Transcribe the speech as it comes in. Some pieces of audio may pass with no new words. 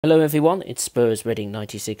Hello everyone, it's Spurs Reading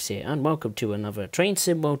 96 here, and welcome to another Train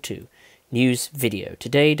Sim World 2 news video.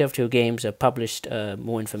 Today, Dovetail Games have published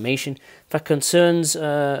more information that concerns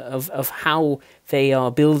of how they are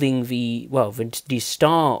building the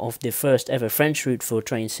star of the first ever French route for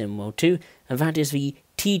Train Sim World 2, and that is the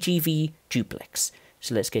Tgv Duplex.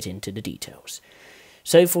 So let's get into the details.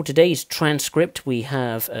 So for today's transcript, we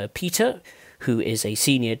have Peter, who is a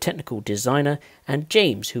senior technical designer, and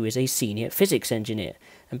James, who is a senior physics engineer.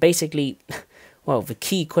 And basically, well, the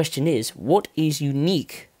key question is, what is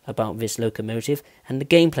unique about this locomotive and the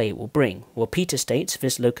gameplay it will bring? Well, Peter states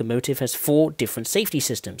this locomotive has 4 different safety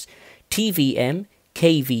systems: TVM,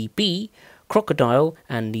 KVB, Crocodile,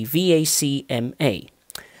 and the VACMA.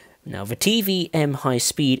 Now, the TVM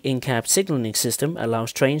high-speed in-cab signalling system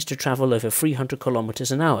allows trains to travel over 300 kilometers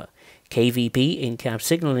an hour. KVB in-cab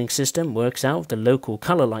signalling system works out the local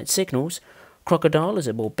colour light signals. Crocodile is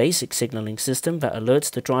a more basic signalling system that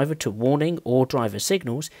alerts the driver to warning or driver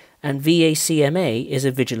signals, and VACMA is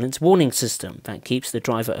a vigilance warning system that keeps the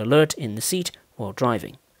driver alert in the seat while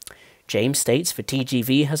driving. James states the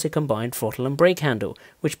TGV has a combined throttle and brake handle,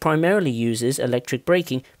 which primarily uses electric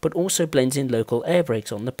braking but also blends in local air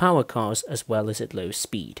brakes on the power cars as well as at low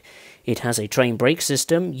speed. It has a train brake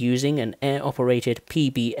system using an air-operated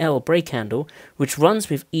PBL brake handle, which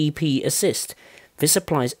runs with EP assist. This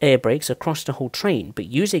applies air brakes across the whole train, but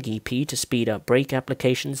using EP to speed up brake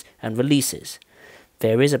applications and releases.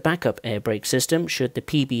 There is a backup air brake system should the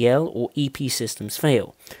PBL or EP systems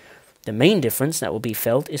fail. The main difference that will be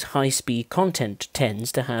felt is high-speed content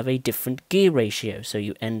tends to have a different gear ratio, so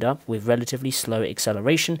you end up with relatively slow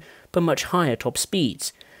acceleration but much higher top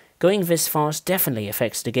speeds. Going this fast definitely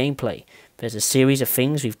affects the gameplay. There's a series of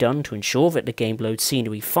things we've done to ensure that the game loads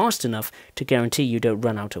scenery fast enough to guarantee you don't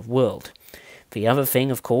run out of world. The other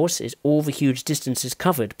thing, of course, is all the huge distances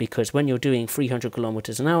covered, because when you're doing 300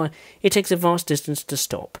 kilometers an hour, it takes a vast distance to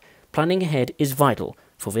stop. Planning ahead is vital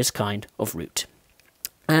for this kind of route.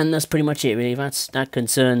 And that's pretty much it, really. That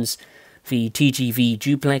concerns the TGV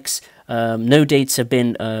Duplex. No dates have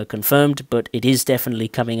been confirmed, but it is definitely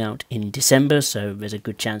coming out in December, so there's a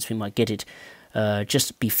good chance we might get it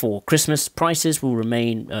just before Christmas. Prices will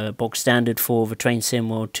remain bog standard for the Train Sim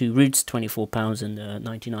World 2 routes,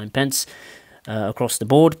 £24.99 across the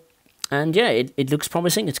board. And yeah, it looks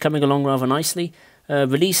promising. It's coming along rather nicely.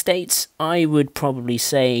 Release dates, I would probably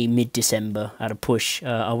say mid-December at a push.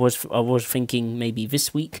 I was thinking maybe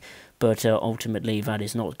this week, but ultimately that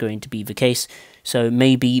is not going to be the case. So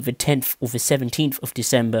maybe the 10th or the 17th of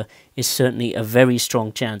December is certainly a very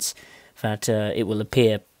strong chance that it will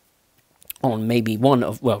appear on maybe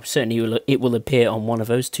certainly it will appear on one of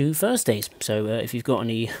those 2 Thursdays. So if you've got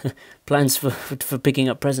any plans for picking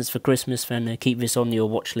up presents for Christmas, then keep this on your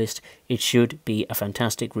watch list. It should be a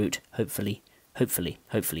fantastic route, hopefully,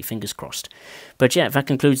 fingers crossed. But yeah, that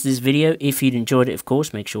concludes this video. If you'd enjoyed it, of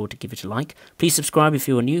course, make sure to give it a like. Please subscribe if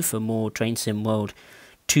you're new for more Train Sim World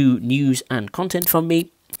 2 news and content from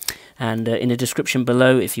me. And in the description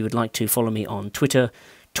below, if you would like to follow me on Twitter,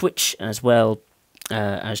 Twitch, as well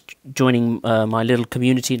as joining my little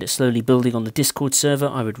community that's slowly building on the Discord server,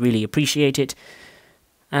 I would really appreciate it.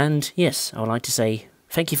 And yes, I would like to say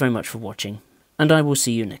thank you very much for watching, and I will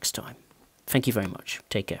see you next time. Thank you very much.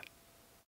 Take care.